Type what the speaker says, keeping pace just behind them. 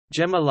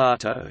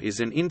Gemelato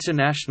is an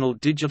international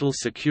digital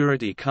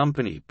security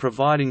company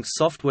providing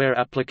software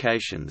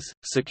applications,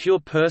 secure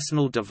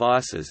personal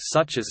devices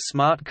such as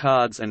smart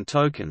cards and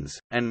tokens,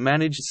 and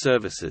managed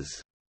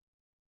services.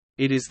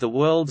 It is the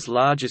world's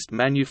largest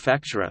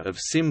manufacturer of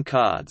SIM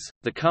cards.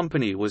 The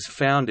company was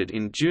founded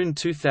in June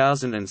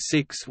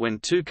 2006 when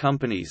two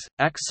companies,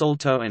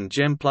 Axalto and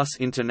Gemplus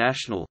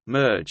International,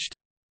 merged.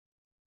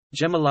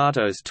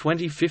 Gemelato's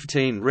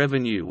 2015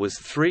 revenue was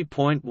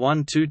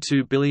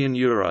 €3.122 billion.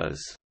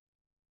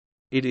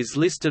 It is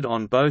listed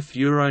on both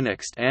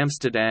Euronext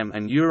Amsterdam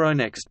and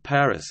Euronext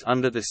Paris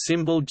under the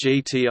symbol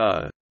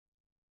GTO.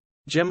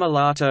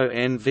 Gemelato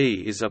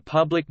NV is a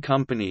public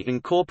company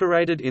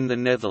incorporated in the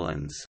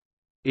Netherlands.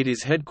 It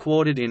is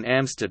headquartered in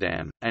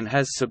Amsterdam, and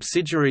has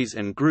subsidiaries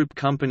and group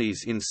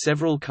companies in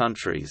several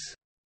countries.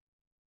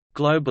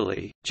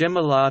 Globally,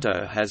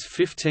 Gemelato has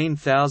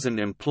 15,000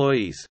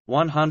 employees,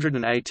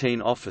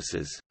 118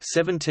 offices,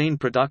 17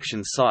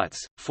 production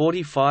sites,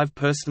 45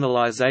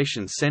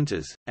 personalization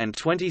centers, and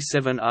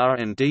 27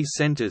 R&D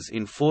centers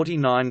in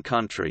 49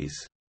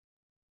 countries.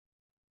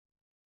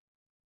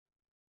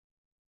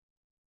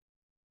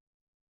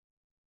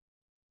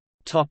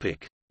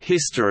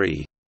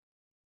 History.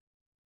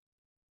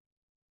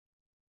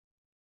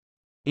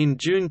 In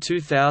June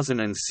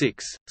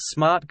 2006,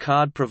 smart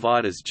card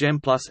providers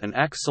Gemplus and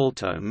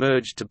Axalto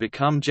merged to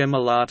become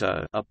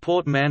Gemelato, a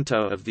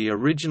portmanteau of the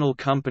original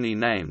company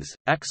names.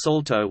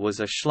 Axalto was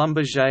a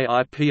Schlumberger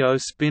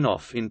IPO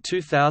spin-off in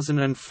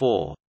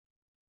 2004.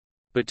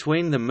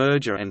 Between the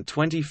merger and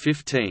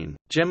 2015,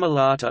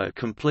 Gemelato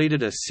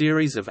completed a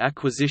series of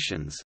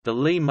acquisitions: the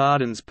Lee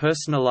Martins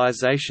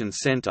Personalization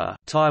Center,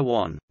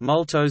 Taiwan;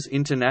 Multos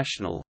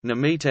International;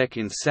 Namitech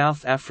in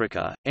South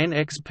Africa;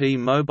 NXP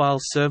Mobile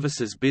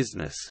Services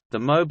Business; the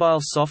mobile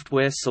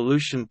software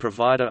solution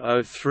provider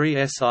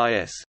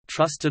O3SIS;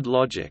 Trusted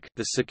Logic,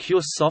 the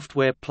secure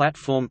software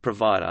platform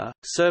provider;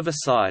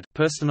 server-side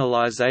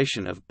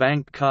personalization of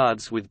bank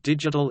cards with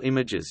digital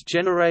images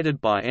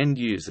generated by end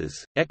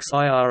users;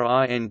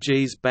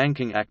 XIRING's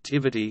banking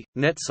activity;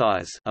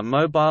 NetSize, a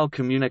mobile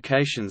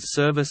communications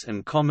service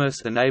and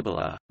commerce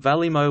enabler;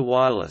 Valimo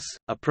Wireless,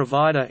 a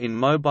provider in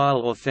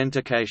mobile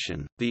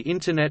authentication; the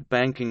internet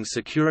banking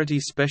security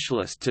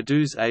specialist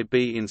Tadus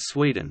AB in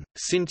Sweden;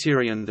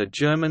 Cinterion, the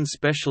German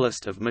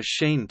specialist of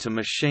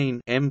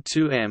machine-to-machine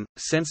 (M2M),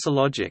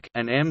 SensorLogic,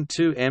 an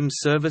M2M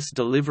service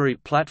delivery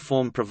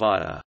platform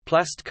provider;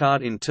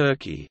 Plastcard in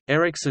Turkey;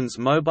 Ericsson's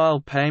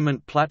mobile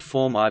payment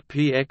platform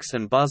IPX,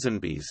 and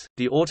Buzzenbees,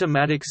 the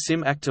automatic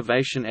SIM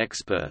activation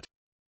expert.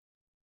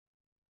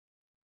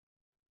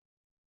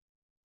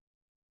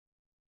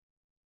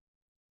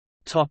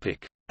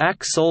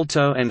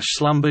 Axalto and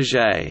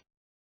Schlumberger.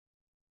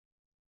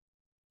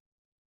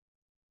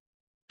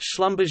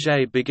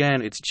 Schlumberger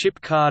began its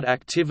chip card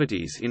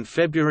activities in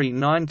February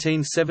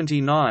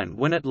 1979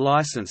 when it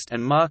licensed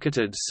and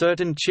marketed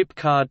certain chip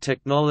card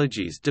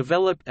technologies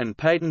developed and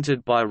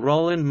patented by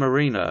Roland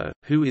Marino,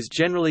 who is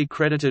generally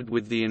credited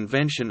with the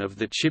invention of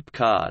the chip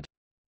card.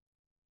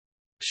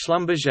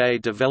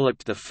 Schlumberger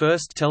developed the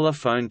first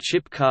telephone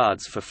chip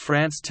cards for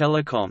France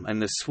Telecom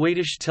and the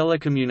Swedish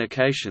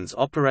telecommunications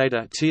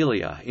operator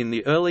Telia in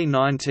the early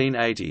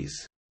 1980s.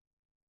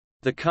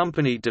 The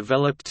company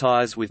developed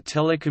ties with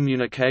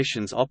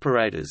telecommunications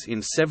operators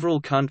in several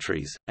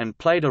countries, and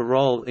played a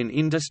role in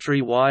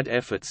industry-wide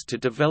efforts to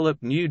develop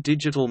new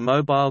digital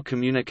mobile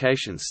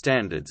communication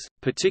standards,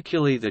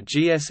 particularly the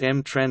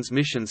GSM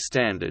transmission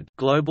standard,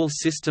 Global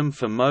System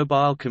for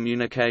Mobile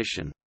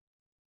Communication.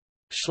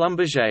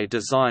 Schlumberger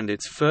designed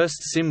its first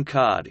SIM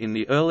card in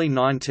the early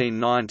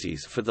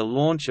 1990s for the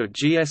launch of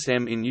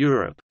GSM in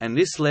Europe, and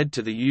this led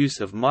to the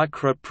use of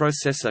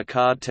microprocessor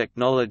card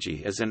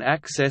technology as an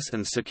access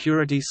and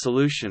security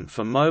solution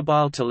for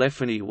mobile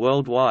telephony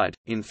worldwide.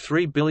 In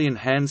 3 billion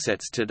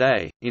handsets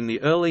today, in the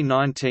early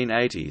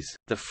 1980s,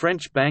 the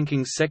French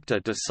banking sector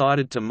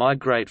decided to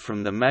migrate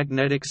from the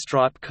magnetic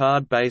stripe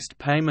card-based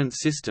payment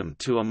system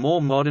to a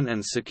more modern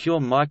and secure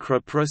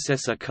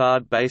microprocessor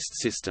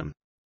card-based system.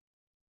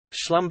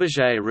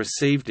 Schlumberger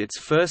received its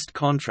first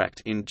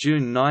contract in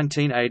June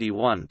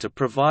 1981 to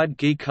provide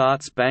Guy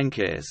Cartes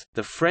Bancaires,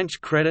 the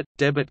French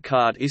credit-debit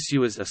card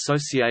issuers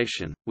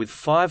association, with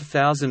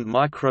 5,000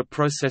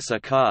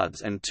 microprocessor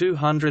cards and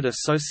 200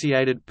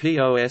 associated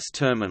POS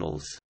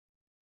terminals.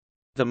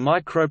 The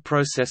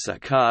microprocessor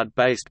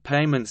card-based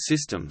payment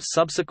system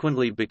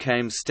subsequently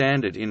became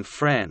standard in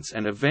France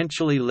and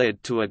eventually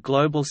led to a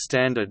global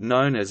standard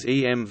known as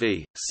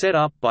EMV, set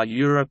up by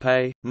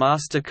Europay,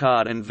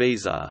 MasterCard and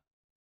Visa.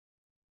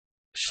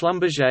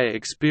 Schlumberger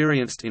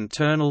experienced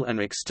internal and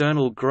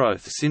external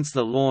growth since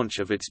the launch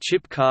of its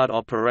chip card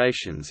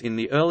operations in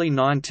the early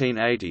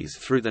 1980s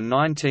through the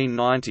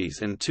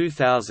 1990s and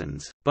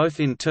 2000s, both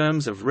in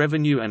terms of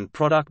revenue and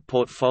product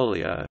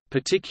portfolio,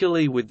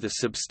 particularly with the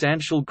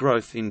substantial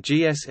growth in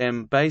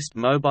GSM-based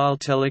mobile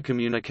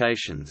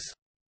telecommunications.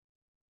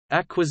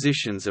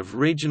 Acquisitions of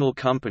regional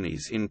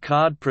companies in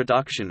card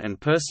production and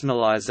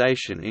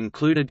personalization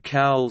included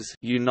Cowles,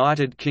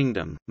 United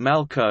Kingdom,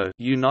 Malco,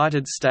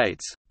 United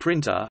States,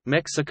 Printer,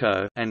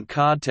 Mexico, and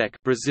CardTech,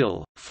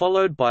 Brazil,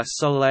 followed by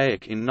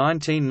Solaic in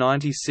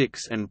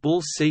 1996 and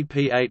Bull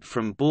CP8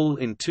 from Bull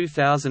in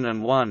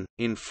 2001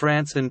 in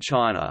France and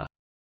China.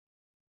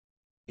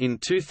 In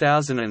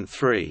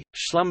 2003,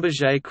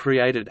 Schlumberger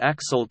created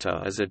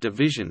Axalto as a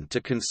division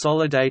to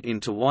consolidate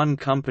into one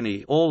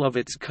company all of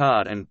its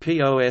card and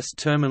POS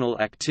terminal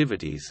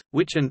activities,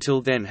 which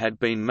until then had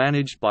been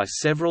managed by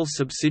several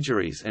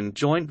subsidiaries and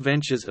joint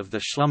ventures of the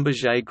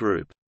Schlumberger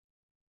Group.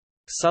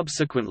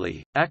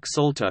 Subsequently,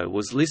 Axalto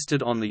was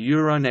listed on the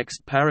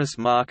Euronext Paris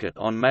market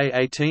on May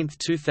 18,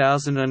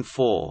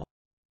 2004.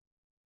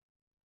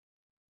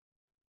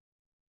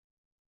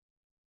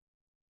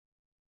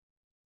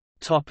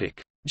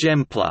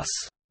 Gemplus.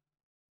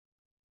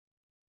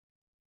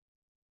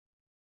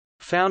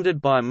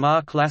 Founded by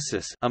Mark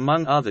Lassus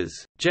among others,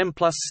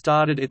 Gemplus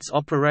started its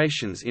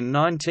operations in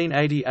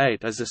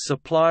 1988 as a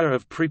supplier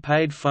of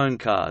prepaid phone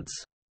cards.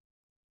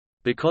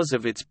 Because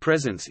of its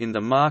presence in the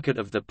market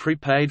of the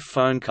prepaid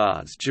phone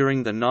cards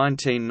during the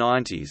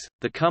 1990s,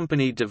 the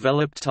company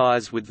developed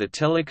ties with the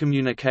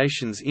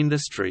telecommunications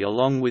industry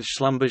along with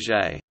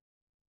Schlumberger.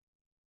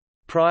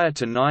 Prior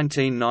to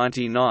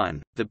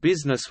 1999, the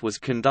business was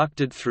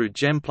conducted through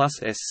Gemplus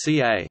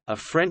SCA, a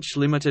French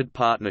limited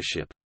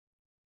partnership.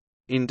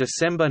 In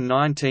December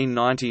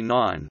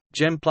 1999,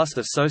 Gemplus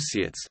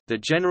Associates, the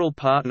general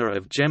partner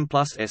of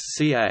Gemplus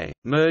SCA,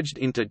 merged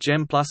into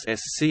Gemplus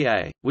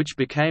SCA, which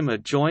became a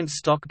joint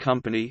stock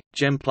company,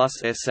 Gemplus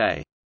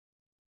SA.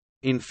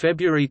 In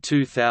February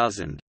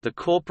 2000, the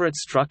corporate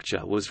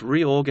structure was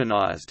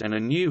reorganized and a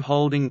new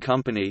holding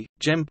company,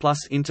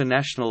 Gemplus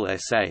International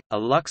SA, a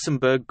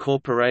Luxembourg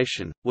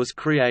corporation, was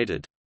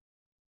created.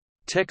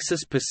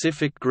 Texas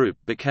Pacific Group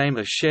became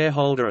a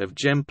shareholder of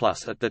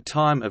Gemplus at the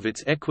time of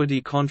its equity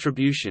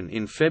contribution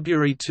in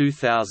February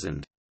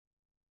 2000.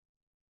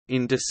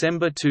 In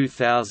December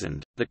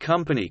 2000, the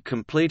company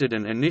completed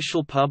an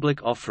initial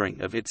public offering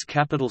of its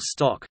capital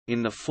stock,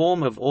 in the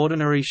form of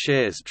ordinary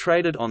shares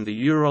traded on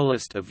the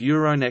Eurolist of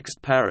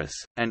Euronext Paris,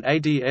 and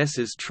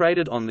ADSs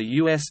traded on the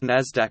US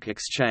Nasdaq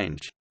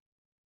exchange.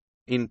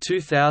 In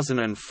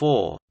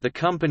 2004, the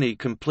company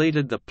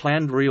completed the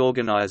planned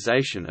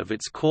reorganization of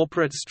its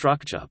corporate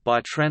structure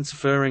by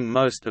transferring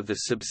most of the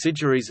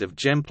subsidiaries of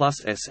Gemplus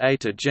SA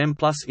to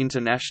Gemplus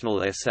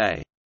International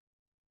SA.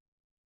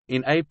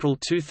 In April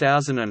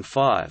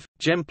 2005,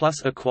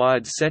 Gemplus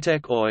acquired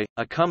Setec Oy,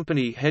 a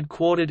company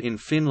headquartered in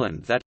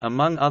Finland that,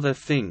 among other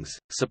things,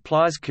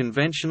 supplies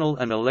conventional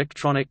and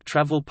electronic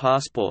travel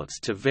passports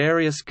to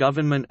various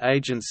government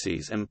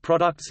agencies and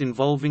products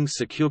involving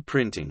secure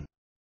printing.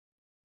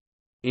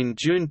 In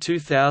June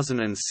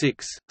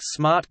 2006,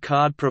 smart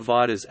card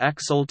providers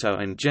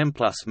Axalto and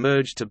Gemplus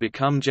merged to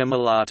become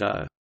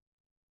Gemelato.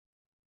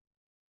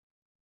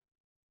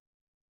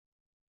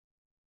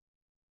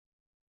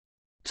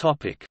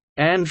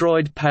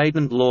 Android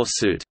patent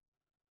lawsuit.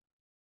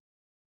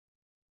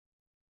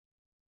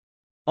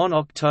 On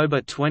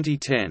October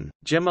 2010,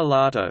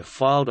 Gemelato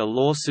filed a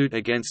lawsuit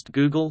against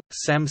Google,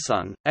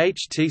 Samsung,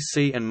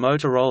 HTC and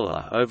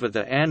Motorola over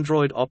the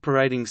Android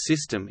operating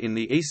system in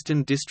the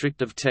Eastern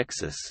District of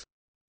Texas.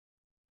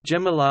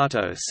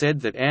 Gemelato said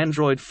that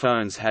Android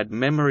phones had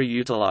memory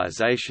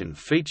utilization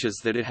features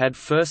that it had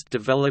first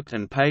developed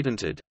and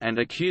patented, and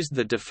accused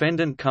the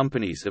defendant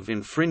companies of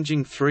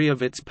infringing 3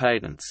 of its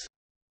patents.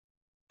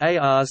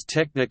 Ars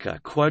Technica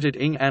quoted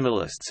ING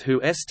analysts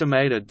who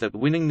estimated that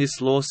winning this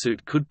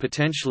lawsuit could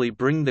potentially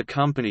bring the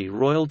company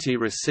royalty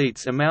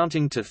receipts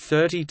amounting to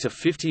 €30 to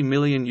 €50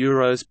 million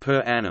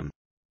per annum.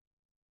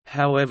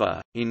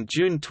 However, in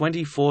June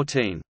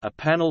 2014, a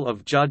panel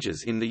of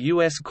judges in the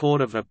U.S.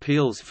 Court of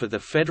Appeals for the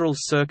Federal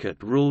Circuit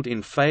ruled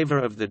in favor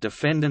of the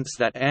defendants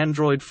that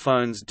Android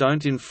phones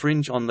don't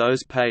infringe on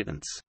those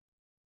patents.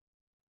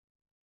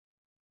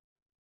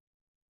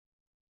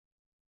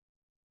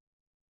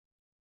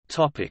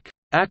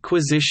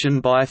 Acquisition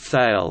by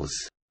Thales.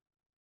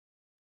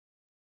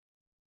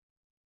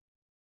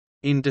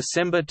 In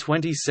December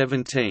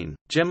 2017,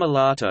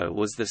 Gemelato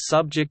was the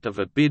subject of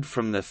a bid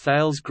from the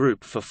Thales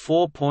Group for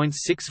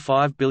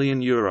 €4.65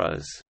 billion.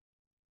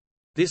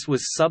 This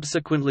was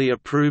subsequently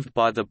approved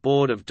by the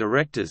Board of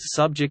Directors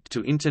subject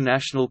to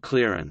international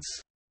clearance.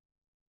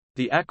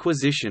 The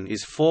acquisition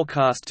is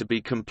forecast to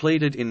be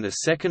completed in the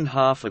second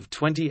half of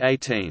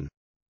 2018.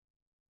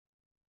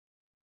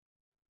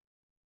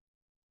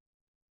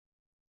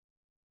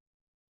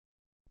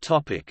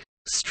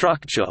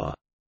 Structure.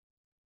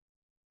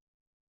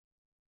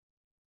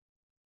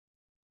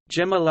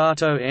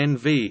 Gemelato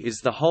NV is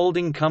the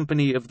holding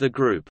company of the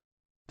group.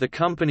 The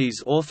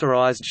company's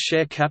authorized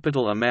share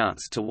capital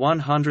amounts to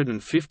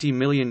 €150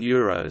 million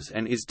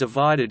and is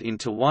divided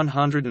into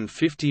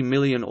 150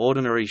 million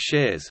ordinary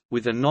shares,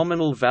 with a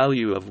nominal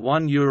value of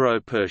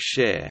 €1 per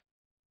share.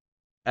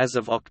 As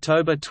of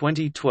October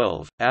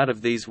 2012, out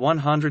of these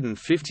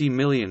 150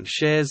 million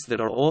shares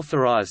that are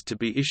authorized to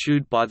be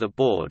issued by the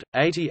board,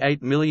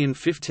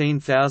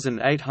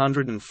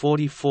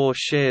 88,015,844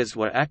 shares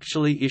were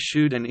actually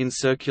issued and in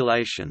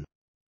circulation.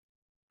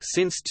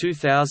 Since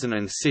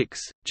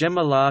 2006,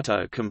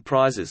 Gemelato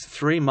comprises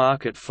three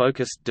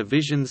market-focused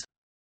divisions: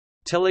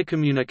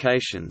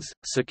 telecommunications,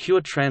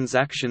 secure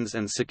transactions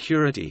and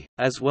security,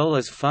 as well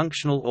as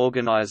functional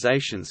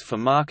organizations for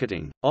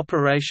marketing,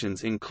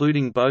 operations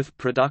including both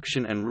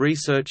production and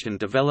research and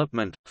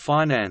development,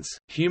 finance,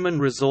 human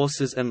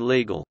resources and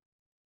legal.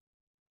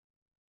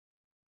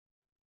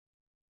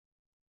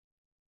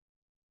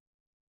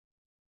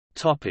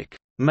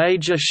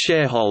 Major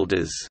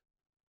shareholders.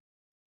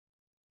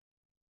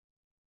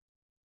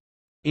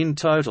 In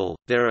total,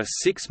 there are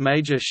 6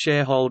 major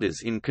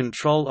shareholders in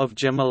control of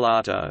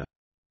Gemelato.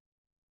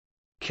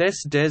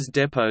 Caisse des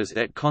Dépôts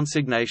et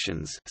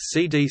Consignations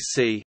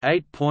 (CDC)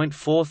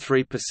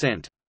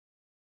 8.43%.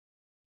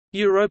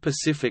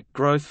 Euro-Pacific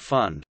Growth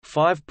Fund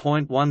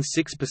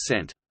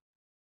 5.16%.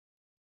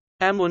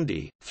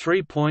 Amundi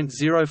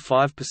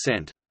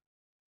 3.05%.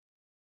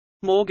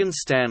 Morgan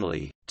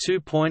Stanley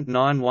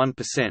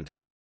 2.91%.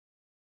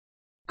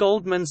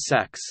 Goldman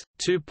Sachs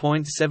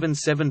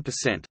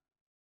 2.77%.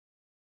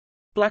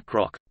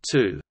 BlackRock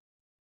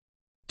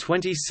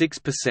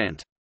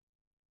 2.26%.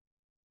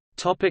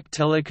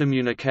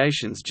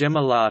 Telecommunications.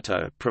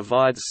 Gemelato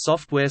provides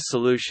software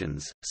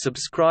solutions,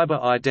 subscriber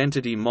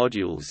identity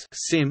modules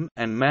 (SIM),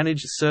 and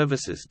managed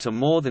services to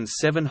more than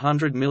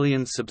 700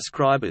 million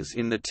subscribers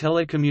in the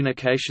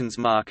telecommunications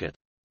market.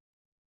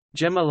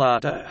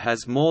 Gemelato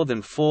has more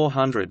than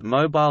 400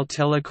 mobile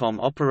telecom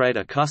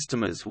operator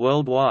customers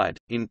worldwide.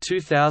 In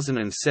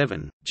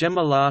 2007,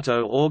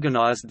 Gemelato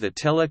organized the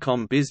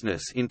telecom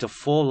business into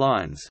 4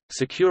 lines: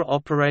 secure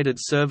operated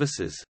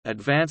services,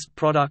 advanced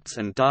products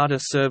and data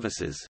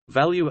services,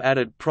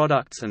 value-added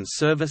products and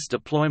service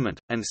deployment,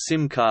 and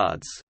SIM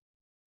cards.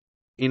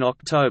 In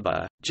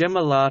October,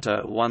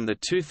 Gemelato won the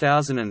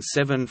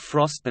 2007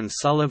 Frost &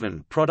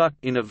 Sullivan Product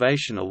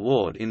Innovation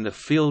Award in the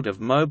field of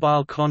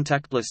mobile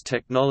contactless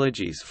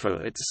technologies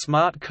for its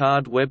Smart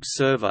Card Web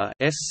Server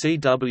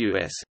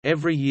 (SCWS).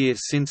 Every year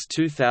since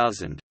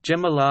 2000,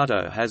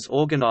 Gemelato has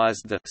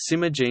organized the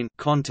Simagene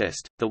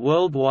contest, the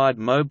worldwide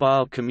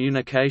mobile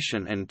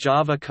communication and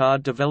Java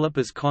card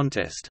developers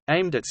contest,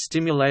 aimed at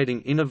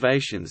stimulating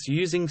innovations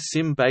using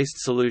SIM-based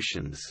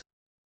solutions.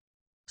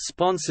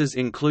 Sponsors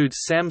include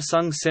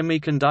Samsung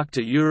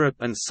Semiconductor Europe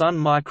and Sun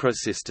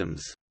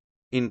Microsystems.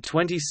 In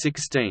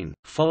 2016,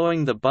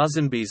 following the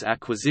Buzenbees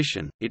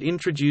acquisition, it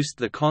introduced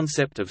the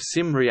concept of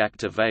SIM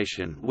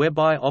reactivation,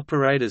 whereby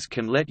operators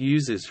can let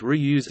users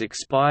reuse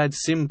expired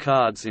SIM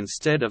cards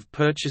instead of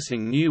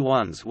purchasing new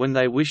ones when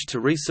they wish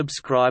to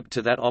resubscribe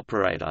to that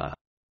operator.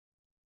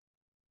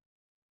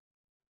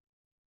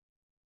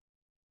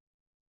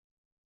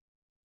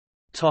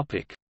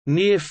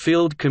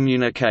 Near-field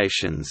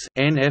communications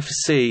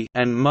 (NFC)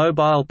 and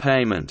mobile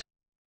payment.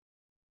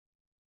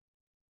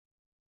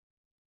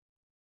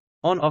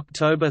 On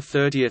October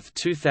 30,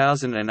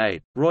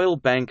 2008, Royal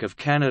Bank of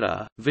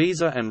Canada,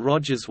 Visa and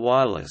Rogers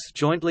Wireless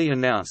jointly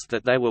announced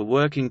that they were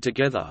working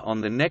together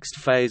on the next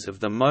phase of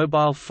the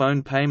mobile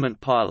phone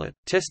payment pilot,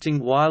 testing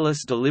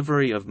wireless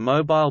delivery of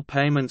mobile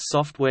payment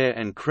software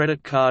and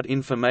credit card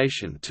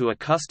information to a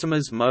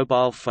customer's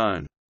mobile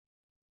phone.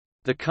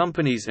 The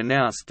companies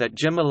announced that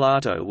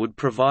Gemelato would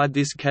provide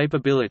this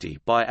capability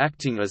by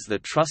acting as the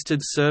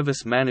trusted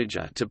service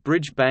manager to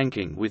bridge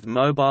banking with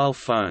mobile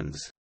phones.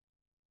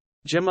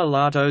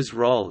 Gemelato's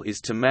role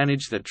is to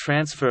manage the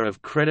transfer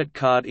of credit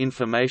card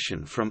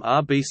information from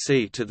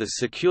RBC to the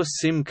secure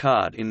SIM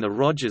card in the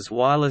Rogers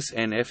Wireless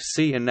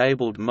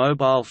NFC-enabled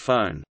mobile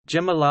phone.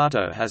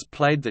 Gemelato has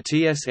played the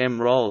TSM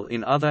role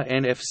in other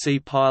NFC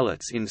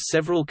pilots in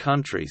several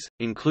countries,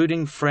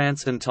 including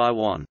France and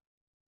Taiwan.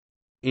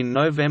 In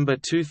November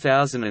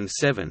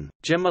 2007,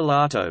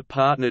 Gemelato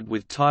partnered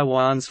with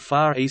Taiwan's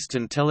Far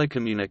Eastern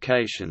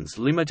Telecommunications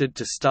Limited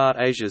to start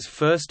Asia's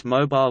first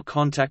mobile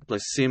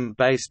contactless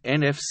SIM-based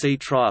NFC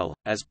trial,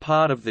 as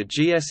part of the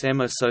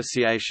GSM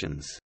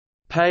Association's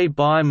Pay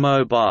by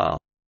Mobile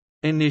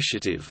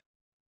initiative.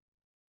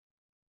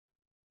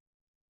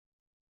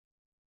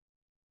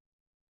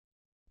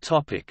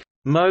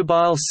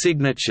 Mobile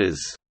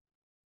signatures.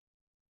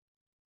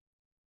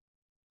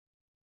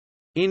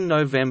 In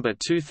November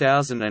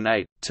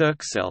 2008,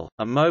 Turkcell,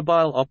 a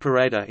mobile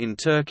operator in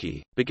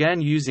Turkey, began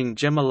using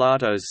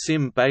Gemelato's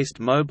SIM-based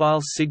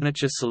mobile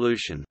signature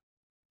solution.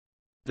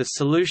 The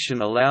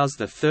solution allows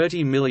the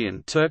 30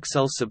 million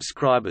Turkcell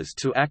subscribers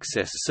to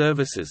access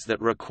services that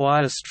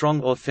require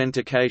strong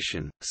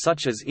authentication,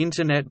 such as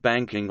Internet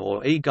banking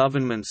or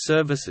e-government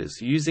services,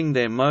 using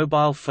their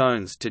mobile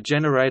phones to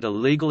generate a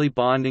legally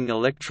binding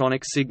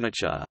electronic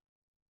signature.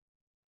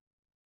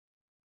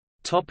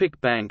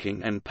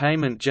 Banking and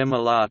payment.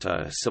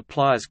 Gemelato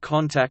supplies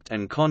contact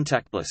and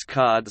contactless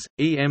cards,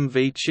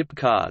 EMV chip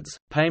cards,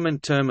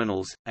 payment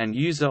terminals, and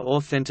user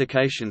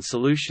authentication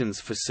solutions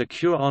for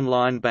secure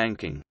online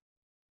banking.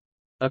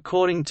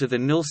 According to the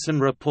Nielsen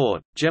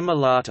report,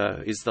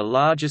 Gemelato is the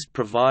largest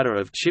provider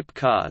of chip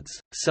cards,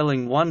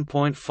 selling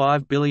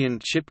 1.5 billion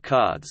chip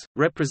cards,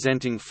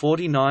 representing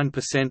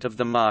 49% of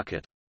the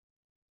market.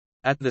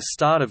 At the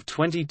start of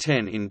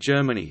 2010 in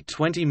Germany,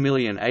 20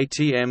 million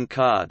ATM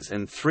cards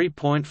and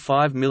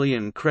 3.5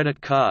 million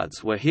credit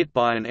cards were hit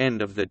by an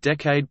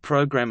end-of-the-decade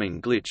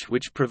programming glitch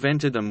which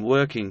prevented them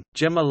working.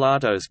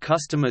 Gemelato's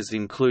customers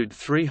include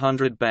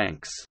 300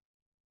 banks.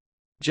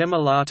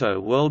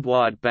 Gemelato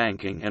worldwide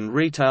banking and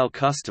retail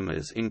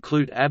customers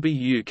include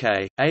ABI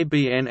UK,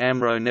 ABN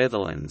AMRO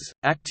Netherlands,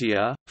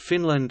 Actia,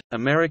 Finland,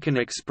 American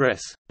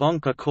Express,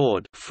 Banque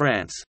Accord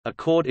France,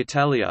 Accord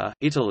Italia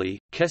Italy,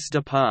 Caisse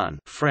d'Épargne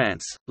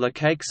France, La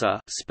Caixa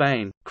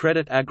Spain,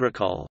 Crédit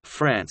Agricole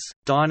France,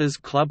 Diners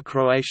Club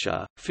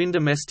Croatia,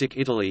 Findomestic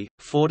Italy,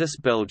 Fortis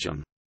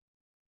Belgium.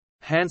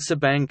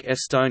 Hansabank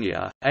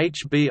Estonia,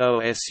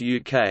 HBOS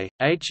UK,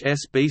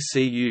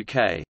 HSBC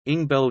UK,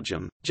 Ing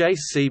Belgium,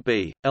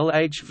 JCB,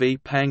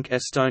 LHV Bank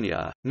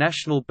Estonia,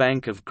 National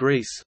Bank of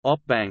Greece,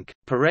 Opbank,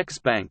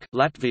 Parex Bank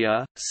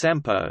Latvia,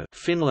 Sampo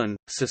Finland,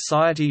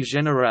 Société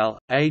Générale,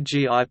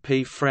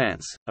 AGIP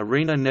France,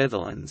 Arena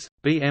Netherlands,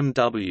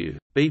 BMW,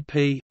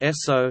 BP,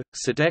 Esso,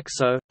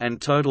 Sodexo,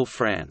 and Total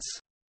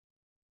France.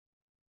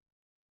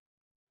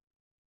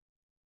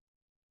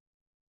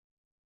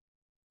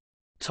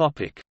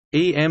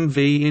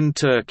 EMV in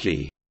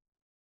Turkey.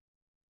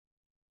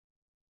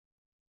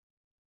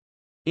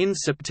 In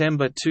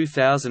September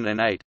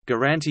 2008,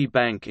 Garanti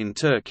Bank in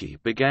Turkey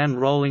began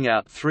rolling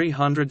out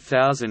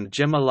 300,000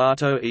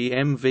 Gemelato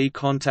EMV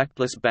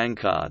contactless bank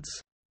cards.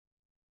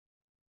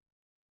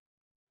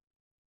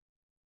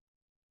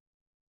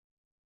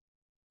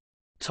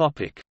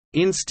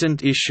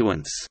 Instant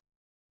issuance.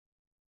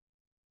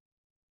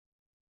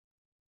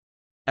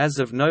 As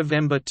of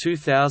November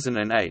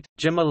 2008,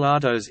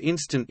 Gemelato's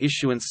instant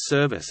issuance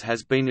service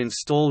has been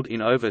installed in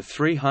over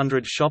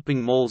 300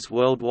 shopping malls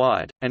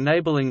worldwide,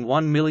 enabling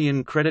 1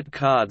 million credit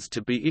cards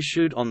to be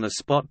issued on the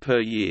spot per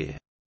year.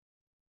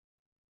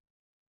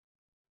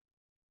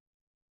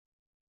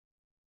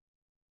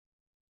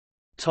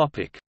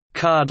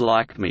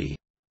 CardLikeMe.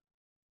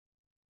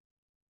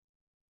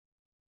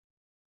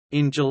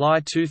 In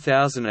July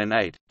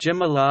 2008,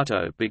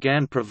 Gemelato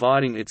began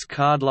providing its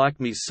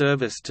CardLikeMe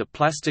service to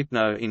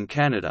Plasticno in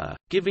Canada,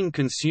 giving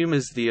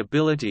consumers the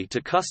ability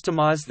to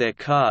customize their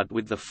card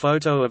with the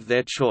photo of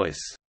their choice.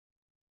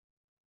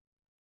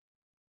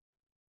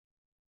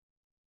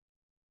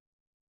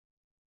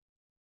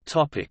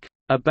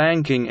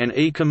 eBanking and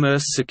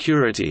eCommerce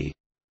security.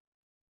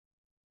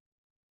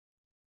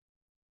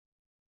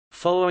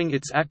 Following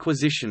its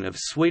acquisition of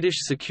Swedish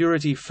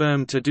security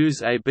firm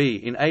Thales AB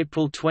in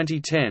April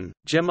 2010,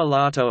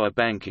 Gemelato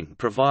eBanking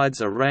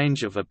provides a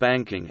range of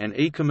eBanking and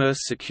eCommerce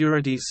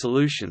security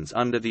solutions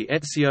under the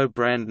Ezio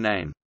brand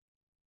name.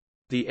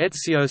 The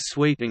Ezio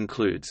suite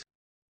includes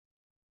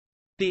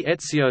the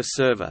Ezio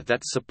server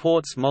that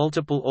supports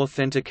multiple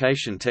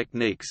authentication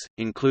techniques,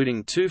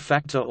 including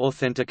two-factor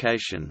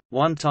authentication,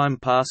 one-time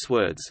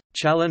passwords,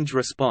 challenge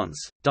response,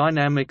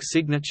 dynamic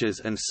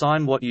signatures and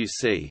sign what you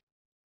see.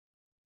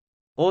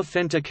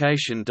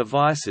 Authentication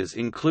devices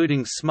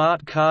including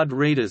smart card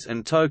readers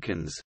and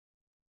tokens.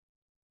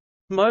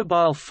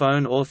 Mobile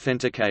phone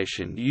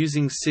authentication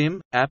using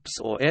SIM, apps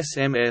or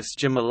SMS.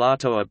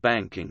 Gemelato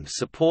eBanking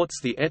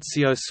supports the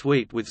Ezio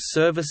suite with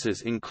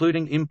services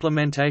including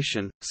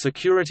implementation,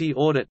 security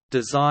audit,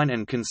 design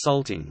and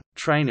consulting,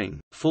 training,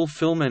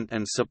 fulfillment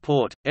and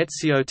support.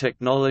 Ezio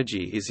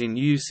technology is in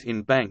use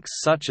in banks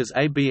such as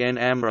ABN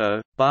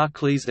AMRO,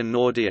 Barclays and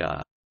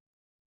Nordea.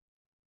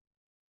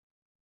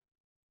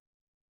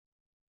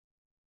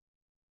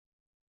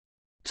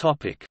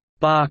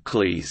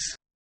 Barclays.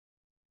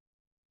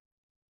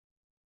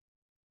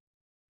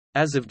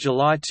 As of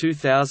July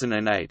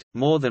 2008,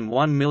 more than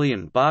 1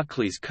 million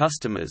Barclays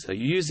customers are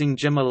using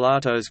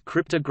Gemelato's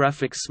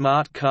cryptographic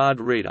smart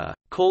card reader,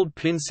 called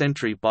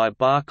PinSentry by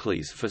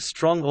Barclays for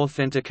strong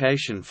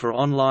authentication for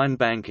online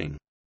banking.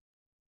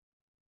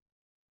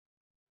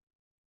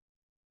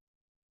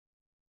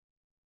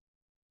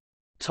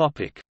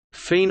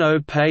 FINO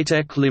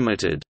PayTech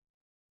Limited.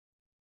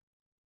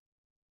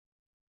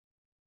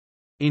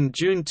 In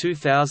June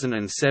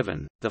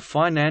 2007, the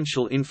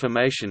Financial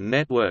Information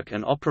Network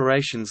and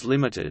Operations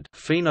Limited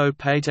 (FINO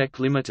PayTech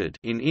Limited)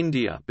 in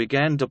India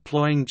began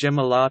deploying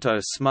Gemelato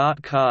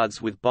smart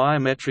cards with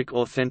biometric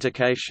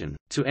authentication,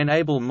 to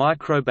enable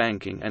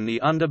microbanking and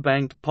the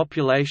underbanked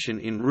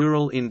population in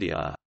rural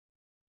India.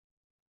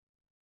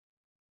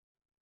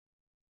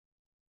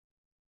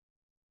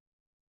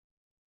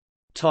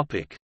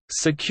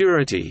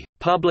 Security,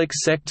 public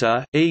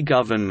sector,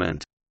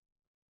 e-government.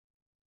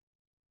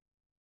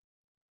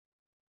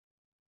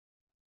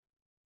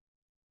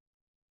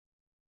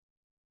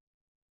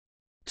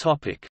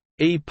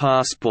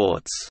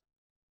 E-passports.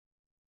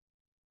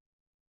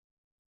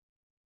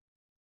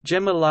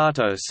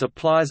 Gemelato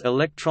supplies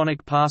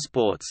electronic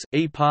passports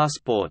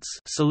 (e-passports)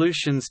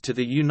 solutions to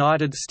the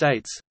United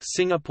States,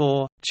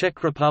 Singapore,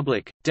 Czech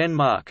Republic,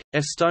 Denmark,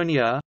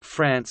 Estonia,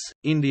 France,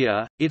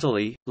 India,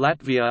 Italy,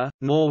 Latvia,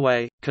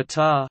 Norway,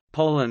 Qatar,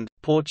 Poland,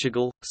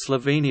 Portugal,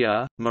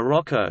 Slovenia,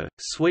 Morocco,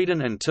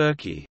 Sweden and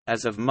Turkey.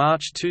 As of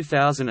March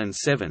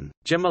 2007,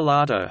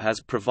 Gemelato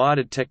has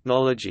provided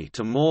technology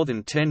to more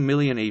than 10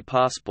 million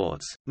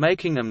e-passports,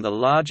 making them the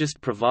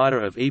largest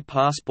provider of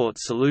e-passport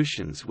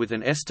solutions with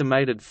an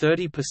estimated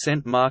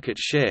 30% market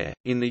share.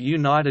 In the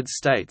United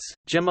States,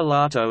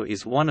 Gemelato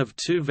is one of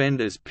two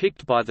vendors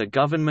picked by the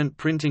Government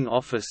Printing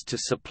Office to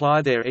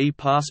supply their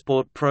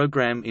e-passport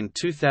program in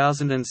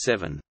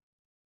 2007.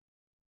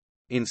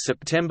 In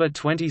September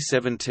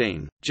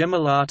 2017,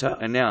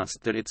 Gemelato announced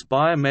that its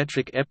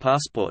biometric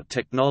e-passport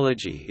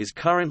technology is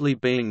currently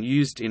being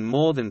used in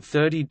more than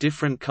 30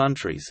 different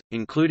countries,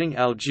 including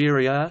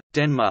Algeria,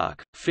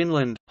 Denmark,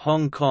 Finland,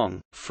 Hong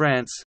Kong,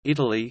 France,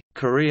 Italy,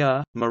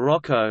 Korea,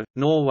 Morocco,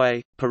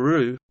 Norway,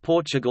 Peru,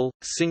 Portugal,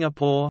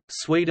 Singapore,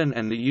 Sweden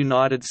and the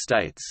United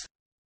States.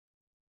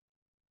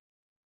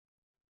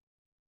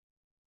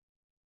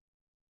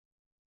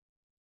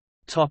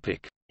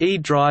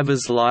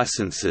 E-driver's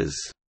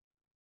licenses.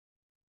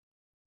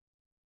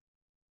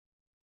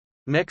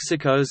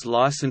 Mexico's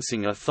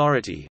licensing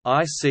authority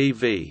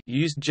 (ICV)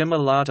 used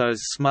Gemelato's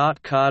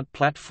smart card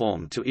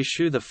platform to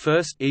issue the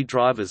first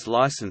e-driver's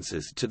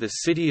licenses to the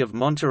city of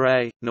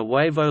Monterrey,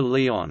 Nuevo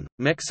León,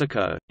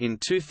 Mexico, in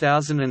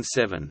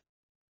 2007.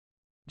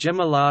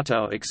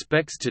 Gemelato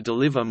expects to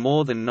deliver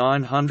more than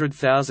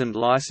 900,000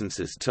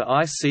 licenses to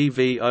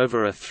ICV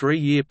over a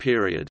 3-year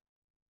period.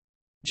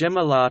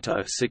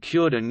 Gemelato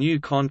secured a new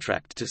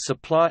contract to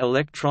supply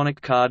electronic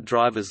card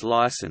driver's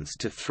license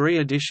to 3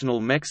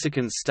 additional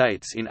Mexican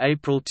states in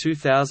April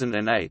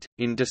 2008.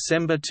 In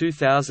December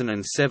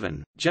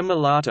 2007,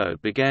 Gemelato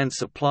began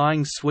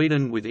supplying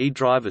Sweden with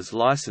e-driver's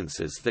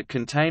licenses that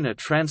contain a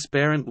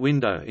transparent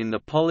window in the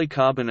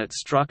polycarbonate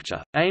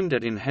structure, aimed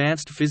at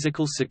enhanced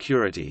physical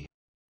security.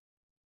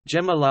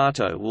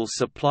 Gemelato will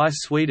supply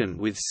Sweden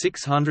with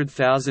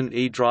 600,000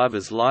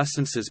 e-driver's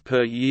licenses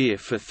per year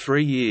for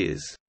 3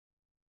 years.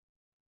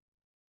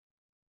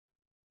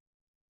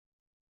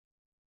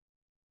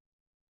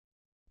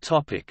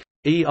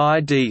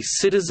 eID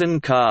citizen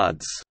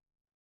cards.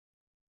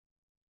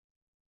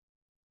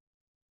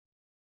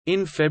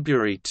 In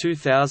February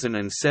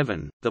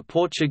 2007, the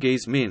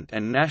Portuguese Mint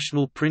and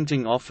National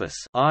Printing Office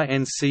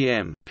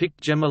 (INCM)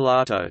 picked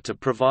Gemelato to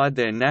provide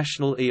their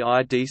national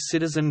eID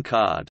citizen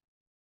card.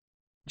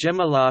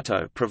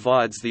 Gemelato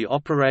provides the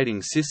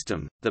operating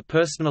system, the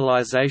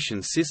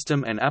personalization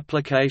system and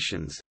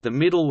applications, the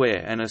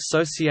middleware and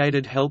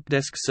associated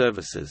helpdesk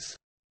services.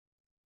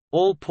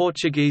 All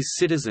Portuguese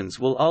citizens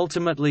will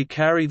ultimately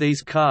carry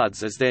these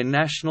cards as their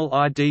national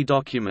ID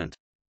document.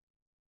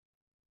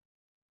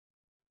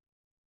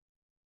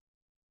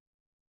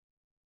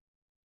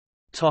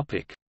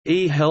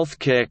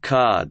 E-healthcare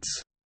cards.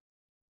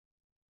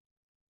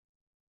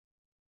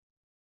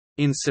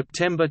 In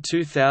September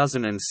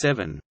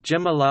 2007,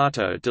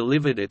 Gemelato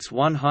delivered its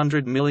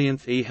 100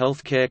 millionth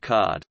e-healthcare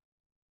card.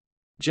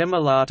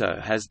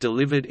 Gemelato has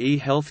delivered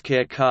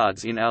e-healthcare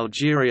cards in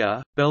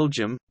Algeria,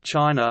 Belgium,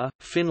 China,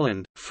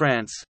 Finland,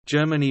 France,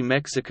 Germany,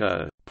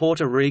 Mexico,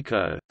 Puerto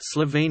Rico,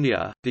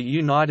 Slovenia, the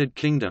United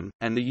Kingdom,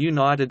 and the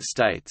United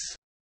States.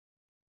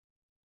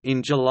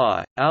 In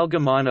July,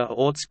 Allgemeine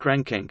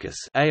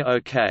Ortskrankenkasse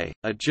 (AOK),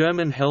 a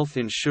German health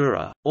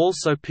insurer,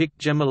 also picked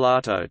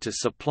Gemelato to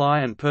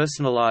supply and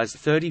personalize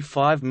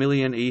 35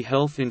 million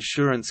e-health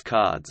insurance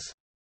cards.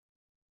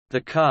 The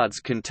cards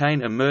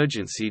contain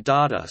emergency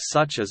data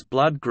such as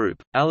blood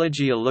group,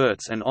 allergy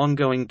alerts and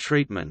ongoing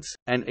treatments,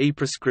 and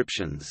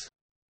e-prescriptions.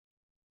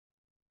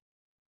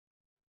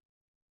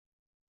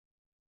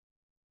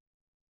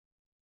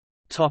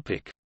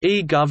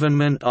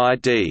 E-government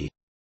ID.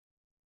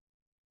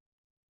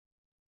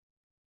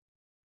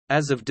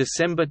 As of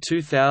December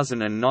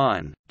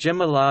 2009,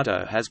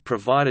 Gemelato has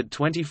provided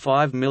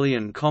 25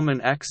 million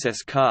Common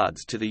Access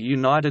cards to the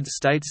United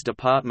States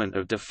Department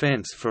of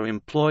Defense for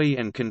employee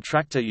and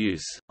contractor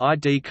use.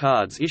 ID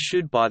cards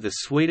issued by the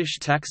Swedish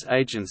tax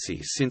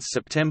agency since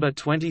September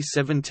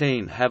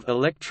 2017 have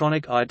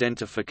electronic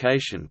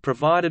identification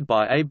provided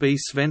by AB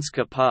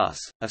Svenska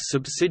Pass, a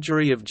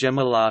subsidiary of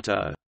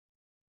Gemelato.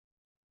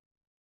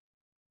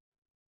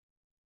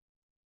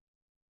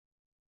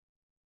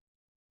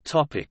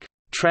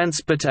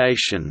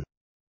 Transportation.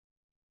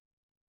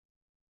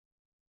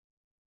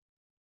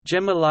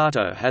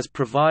 Gemelato has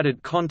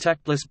provided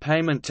contactless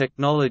payment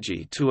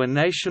technology to a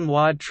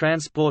nationwide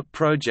transport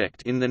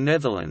project in the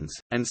Netherlands,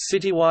 and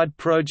citywide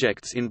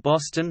projects in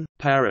Boston,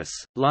 Paris,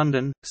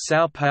 London,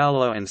 São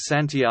Paulo and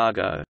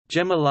Santiago.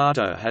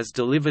 Gemelato has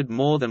delivered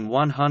more than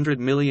 100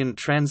 million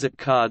transit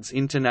cards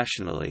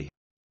internationally.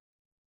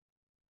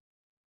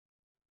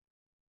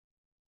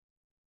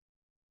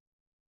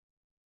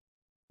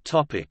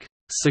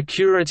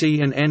 Security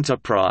and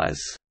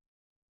enterprise.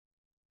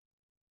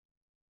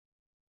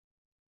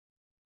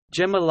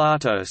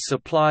 Gemelato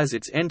supplies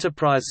its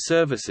enterprise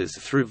services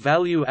through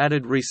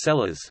value-added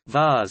resellers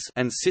 (VARs)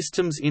 and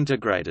systems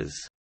integrators.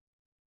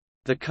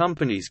 The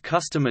company's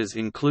customers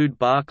include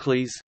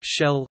Barclays,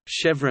 Shell,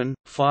 Chevron,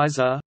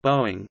 Pfizer,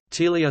 Boeing,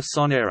 Telia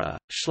Sonera,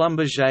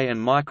 Schlumberger, and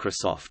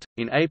Microsoft.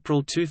 In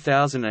April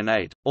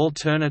 2008,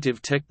 Alternative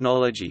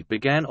Technology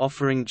began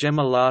offering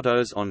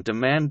Gemellato's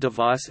on-demand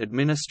device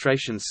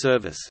administration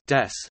service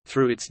 (DAS)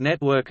 through its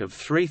network of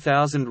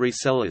 3,000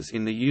 resellers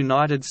in the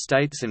United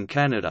States and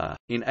Canada.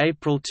 In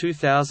April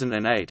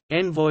 2008,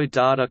 Envoy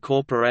Data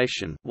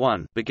Corporation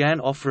began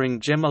offering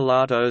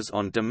Gemellato's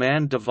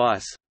on-demand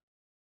device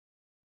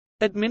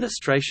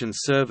Administration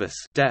Service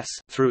 (DAS)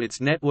 through its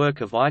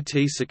network of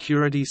IT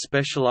security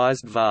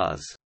specialized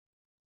VARs.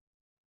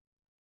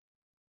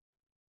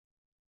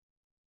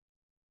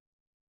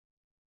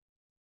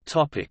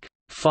 Topic: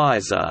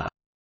 Pfizer.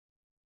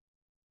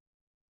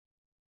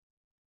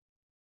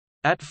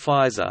 At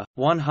Pfizer,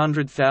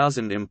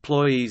 100,000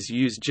 employees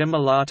use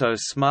Gemellato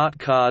smart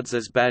cards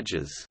as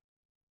badges.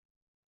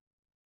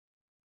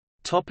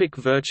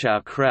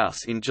 Virchow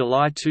Krause. In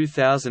July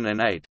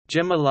 2008,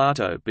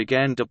 Gemellato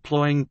began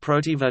deploying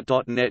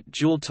Protiva.net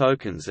dual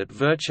tokens at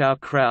Virchow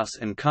Krause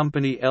 &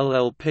 Company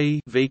LLP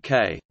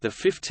 (VK), the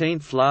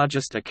 15th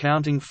largest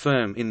accounting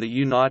firm in the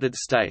United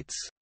States.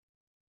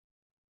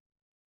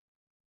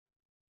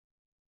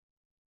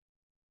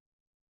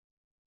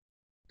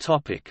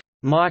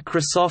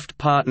 Microsoft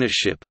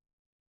partnership.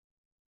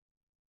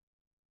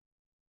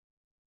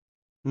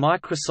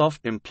 Microsoft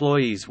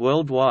employees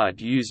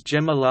worldwide use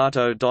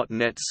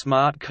Gemellato.net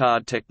smart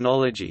card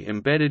technology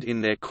embedded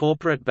in their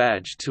corporate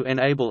badge to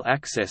enable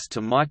access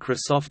to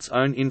Microsoft's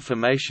own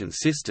information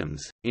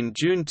systems. In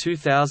June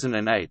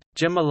 2008,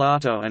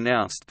 Gemellato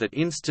announced that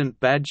Instant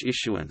Badge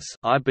Issuance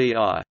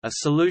 (IBI), a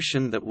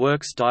solution that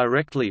works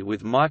directly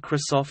with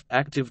Microsoft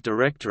Active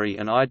Directory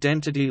and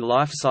Identity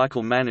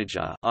Lifecycle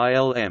Manager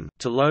 (ILM),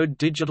 to load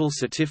digital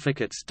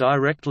certificates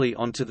directly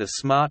onto the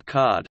smart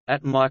card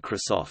at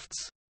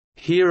Microsoft's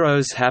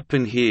Heroes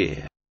Happen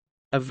Here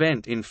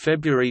event in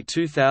February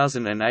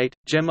 2008,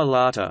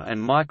 Gemellato and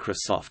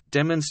Microsoft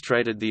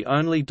demonstrated the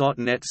only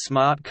 .NET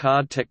Smart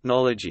Card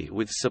technology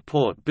with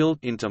support built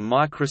into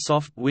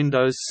Microsoft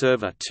Windows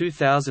Server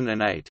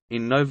 2008.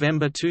 In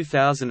November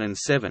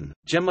 2007,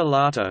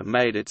 Gemellato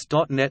made its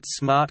 .NET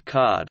Smart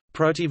Card,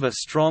 Protiva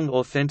Strong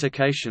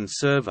Authentication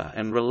Server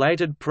and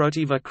related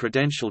Protiva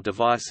credential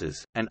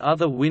devices, and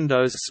other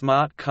Windows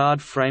Smart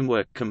Card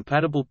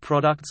Framework-compatible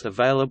products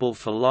available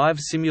for live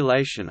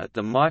simulation at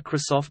the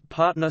Microsoft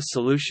Partner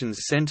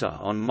Solutions Center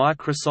on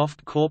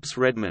Microsoft Corp's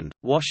Redmond,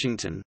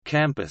 Washington,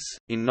 campus.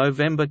 In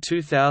November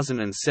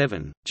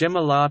 2007,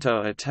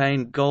 Gemellato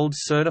attained Gold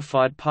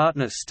Certified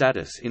Partner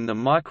status in the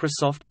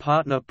Microsoft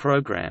Partner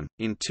Program.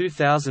 In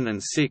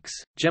 2006,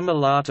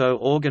 Gemellato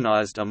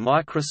organized a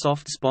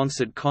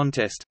Microsoft-sponsored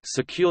contest,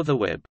 Secure the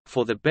Web,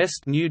 for the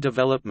best new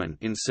development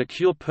in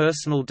secure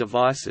personal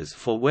devices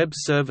for web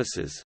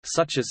services,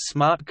 such as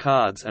smart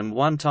cards and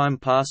one-time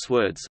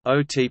passwords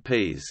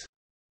 (OTPs).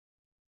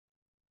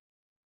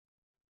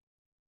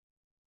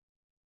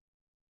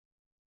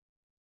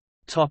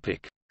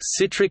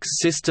 Citrix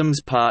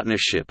Systems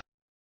partnership.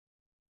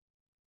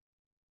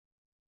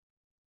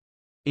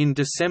 In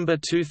December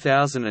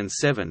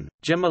 2007,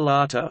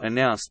 Gemellato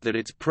announced that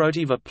its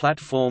Protiva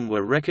platform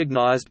were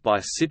recognized by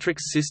Citrix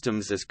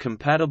Systems as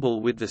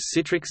compatible with the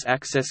Citrix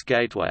Access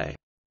Gateway.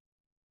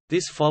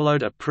 This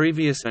followed a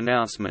previous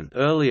announcement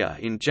earlier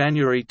in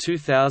January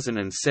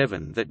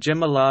 2007 that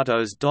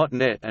Gemellato's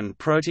 .NET and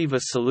Protiva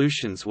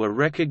solutions were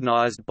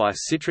recognized by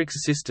Citrix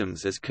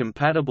Systems as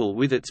compatible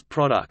with its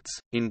products.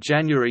 In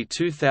January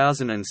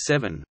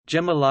 2007,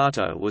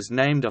 Gemellato was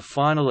named a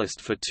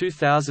finalist for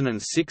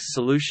 2006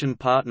 Solution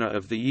Partner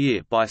of the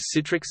Year by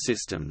Citrix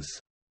Systems.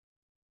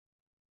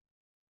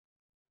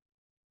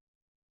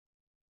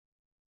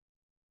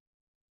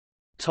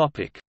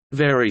 Topic: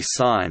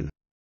 Verisign.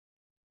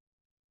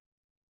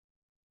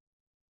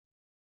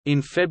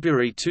 In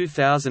February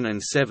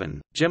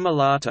 2007,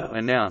 Gemellato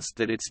announced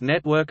that its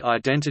Network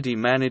Identity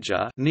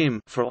Manager (NIM)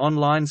 for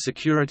online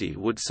security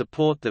would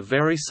support the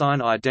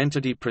Verisign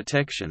Identity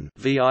Protection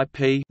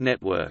 (VIP)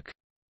 network.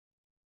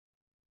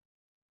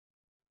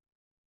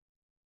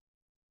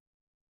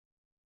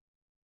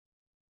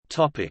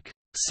 Topic: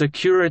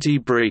 Security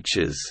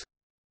breaches.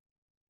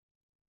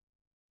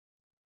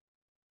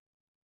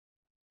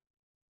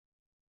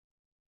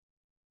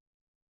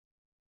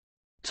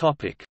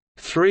 Topic: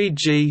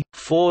 3G,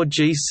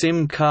 4G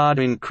SIM card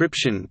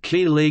encryption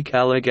key leak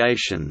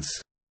allegations.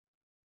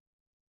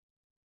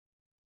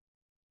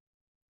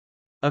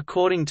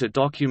 According to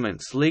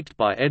documents leaked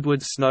by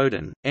Edward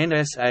Snowden,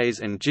 NSA's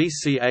and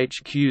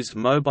GCHQ's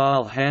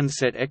mobile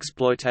handset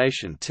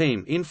exploitation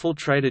team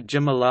infiltrated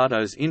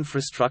Gemellato's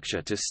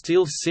infrastructure to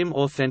steal SIM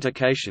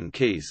authentication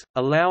keys,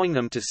 allowing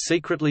them to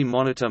secretly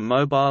monitor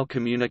mobile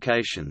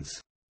communications.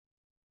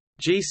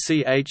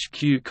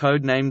 GCHQ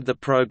codenamed the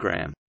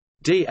program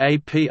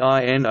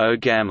DAPINO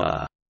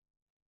Gamma.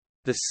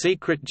 The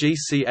secret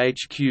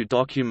GCHQ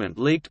document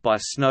leaked by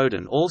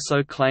Snowden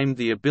also claimed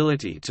the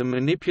ability to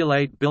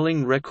manipulate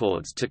billing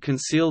records to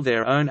conceal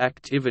their own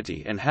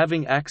activity and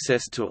having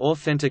access to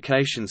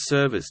authentication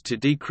servers to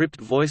decrypt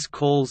voice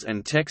calls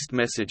and text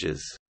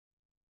messages.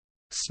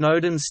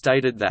 Snowden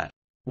stated that,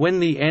 "When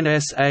the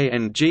NSA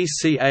and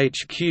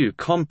GCHQ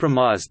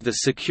compromised the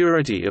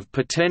security of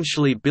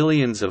potentially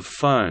billions of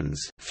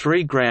phones,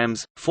 3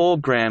 grams, 4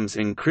 grams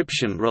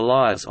encryption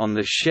relies on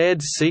the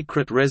shared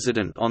secret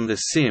resident on the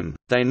SIM,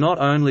 they not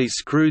only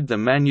screwed the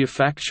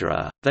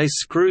manufacturer, they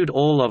screwed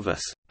all of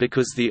us,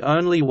 because the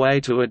only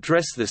way to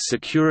address the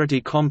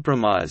security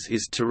compromise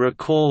is to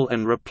recall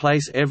and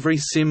replace every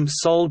SIM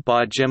sold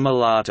by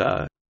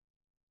Gemelato."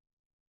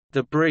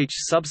 The breach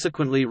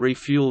subsequently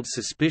refueled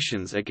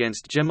suspicions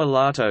against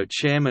Gemelato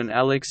chairman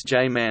Alex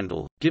J.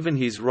 Mandel, given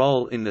his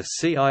role in the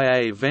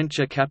CIA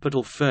venture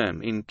capital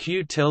firm in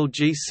Q. Tel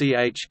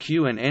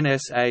GCHQ and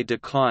NSA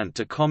declined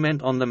to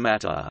comment on the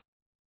matter.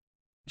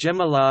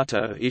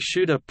 Gemelato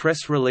issued a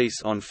press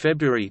release on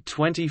February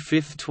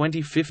 25,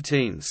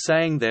 2015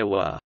 saying there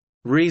were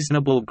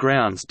reasonable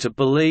grounds to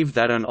believe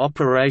that an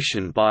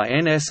operation by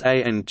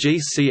NSA and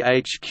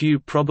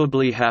GCHQ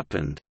probably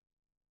happened,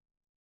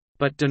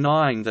 but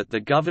denying that the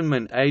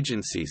government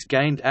agencies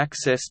gained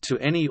access to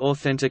any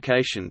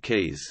authentication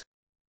keys.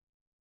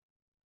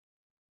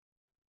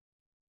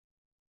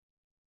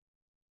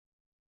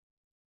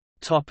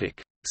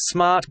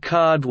 Smart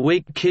card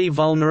weak key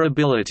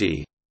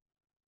vulnerability.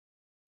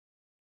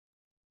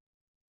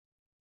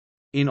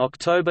 In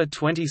October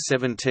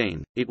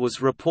 2017, it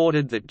was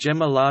reported that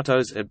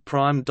Gemelato's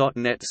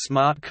AdPrime.net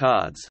smart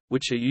cards,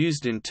 which are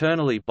used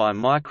internally by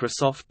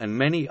Microsoft and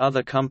many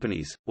other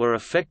companies, were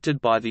affected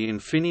by the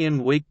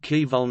Infineon weak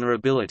key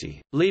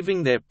vulnerability,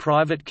 leaving their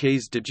private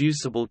keys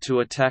deducible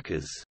to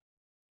attackers.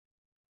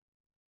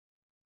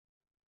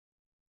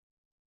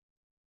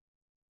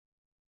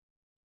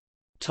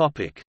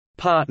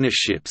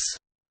 Partnerships.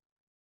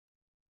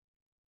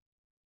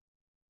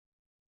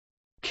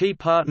 Key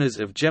partners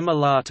of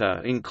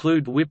Gemelato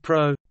include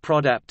Wipro,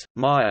 Prodapt,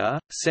 Maya,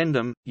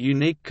 Sendum,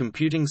 Unique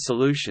Computing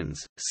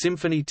Solutions,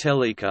 Symphony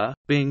Teleca,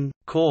 Bing,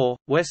 Core,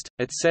 West,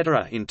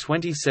 etc. In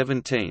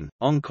 2017,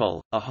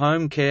 OnCall, a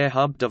home care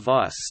hub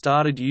device,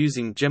 started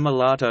using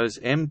Gemelato's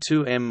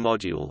M2M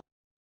module.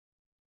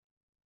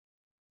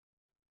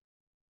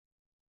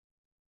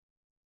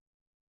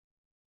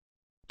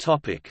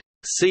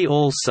 See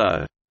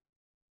also: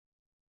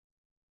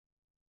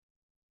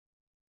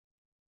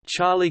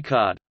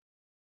 CharlieCard,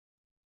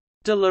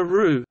 De La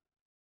Rue,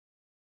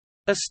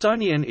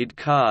 Estonian ID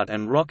card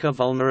and Rocker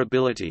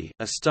vulnerability.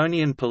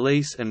 Estonian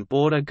Police and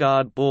Border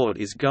Guard Board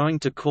is going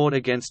to court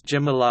against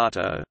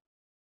Gemelato.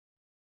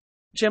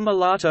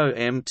 Gemelato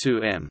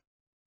M2M